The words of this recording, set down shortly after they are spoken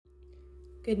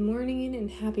Good morning and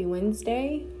happy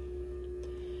Wednesday.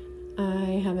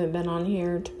 I haven't been on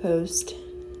here to post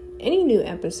any new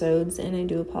episodes, and I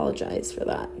do apologize for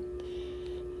that.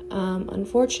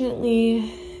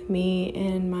 Unfortunately, me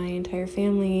and my entire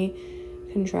family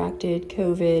contracted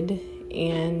COVID,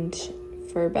 and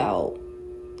for about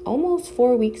almost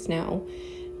 4 weeks now,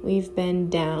 we've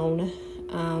been down.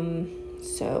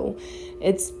 So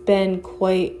it's been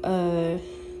quite a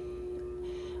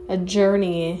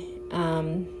journey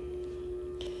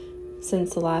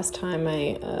since the last time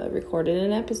I recorded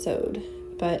an episode.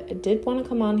 But I did want to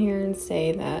come on here and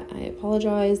say that I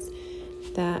apologize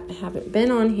that I haven't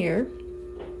been on here,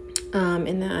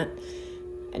 and that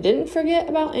I didn't forget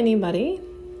about anybody.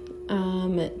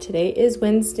 Today is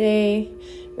Wednesday.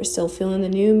 We're still feeling the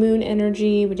new moon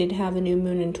energy. We did have a new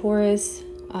moon in Taurus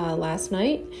last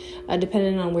night,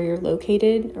 depending on where you're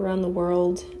located around the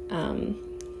world. Some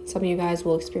of you guys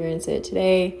will experience it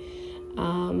today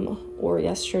or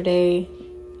yesterday.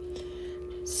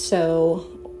 So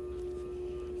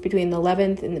between the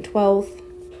 11th and the 12th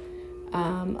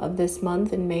of this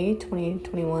month in May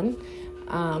 2021,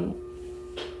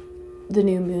 the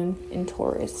new moon in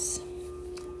Taurus.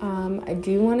 I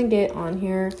do want to get on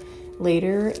here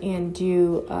later and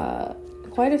do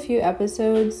quite a few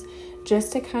episodes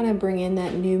just to kind of bring in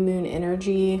that new moon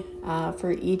energy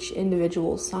for each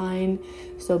individual sign.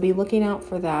 So be looking out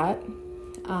for that.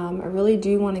 I really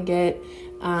do want to get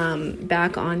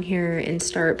back on here and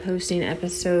start posting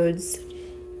episodes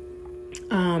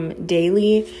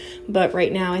daily. But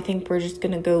right now I think we're just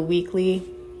going to go weekly.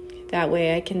 That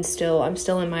way I'm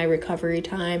still in my recovery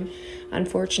time.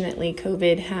 Unfortunately,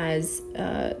 COVID has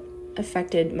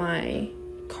affected my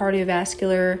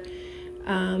cardiovascular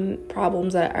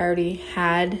problems that I already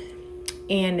had,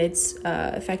 and it's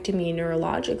affected me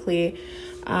neurologically.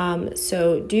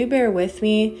 So do bear with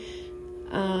me.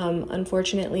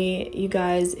 Unfortunately, you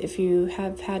guys, if you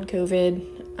have had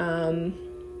COVID,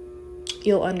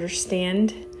 you'll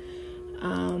understand.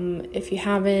 If you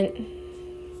haven't,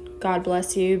 God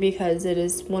bless you, because it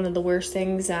is one of the worst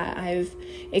things that I've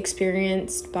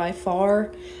experienced by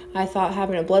far. I thought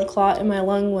having a blood clot in my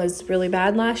lung was really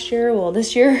bad last year. Well,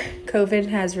 this year, COVID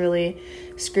has really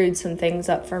screwed some things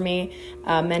up for me,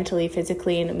 mentally,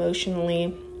 physically, and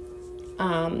emotionally.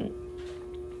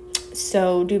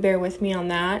 So do bear with me on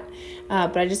that.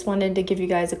 But I just wanted to give you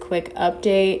guys a quick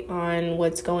update on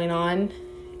what's going on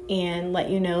and let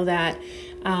you know that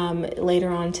later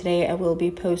on today I will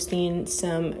be posting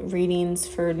some readings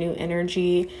for new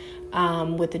energy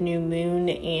with the new moon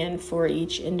and for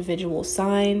each individual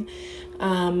sign.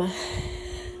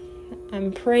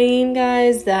 I'm praying,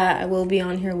 guys, that I will be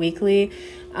on here weekly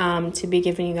to be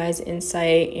giving you guys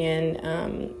insight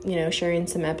and sharing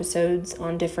some episodes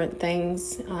on different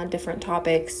things, different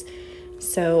topics.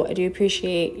 So I do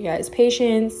appreciate you guys'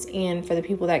 patience, and for the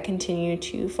people that continue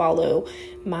to follow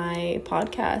my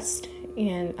podcast.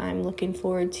 And I'm looking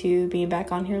forward to being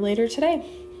back on here later today.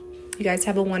 You guys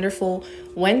have a wonderful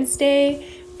Wednesday.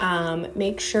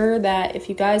 Make sure that if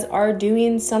you guys are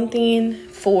doing something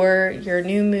for your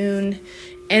new moon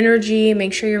energy,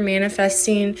 make sure you're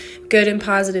manifesting good and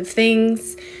positive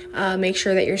things. Make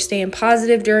sure that you're staying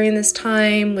positive during this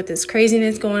time with this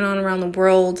craziness going on around the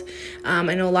world.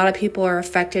 I know a lot of people are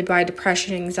affected by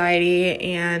depression, anxiety,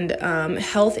 and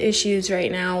health issues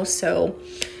right now. So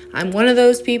I'm one of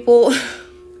those people,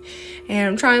 and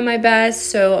I'm trying my best.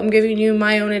 So I'm giving you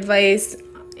my own advice.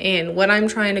 And what I'm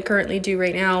trying to currently do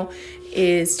right now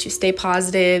is to stay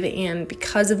positive. And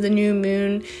because of the new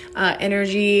moon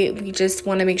energy, we just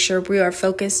want to make sure we are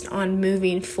focused on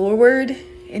moving forward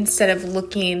instead of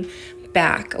looking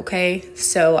back, okay?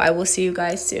 So I will see you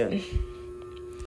guys soon.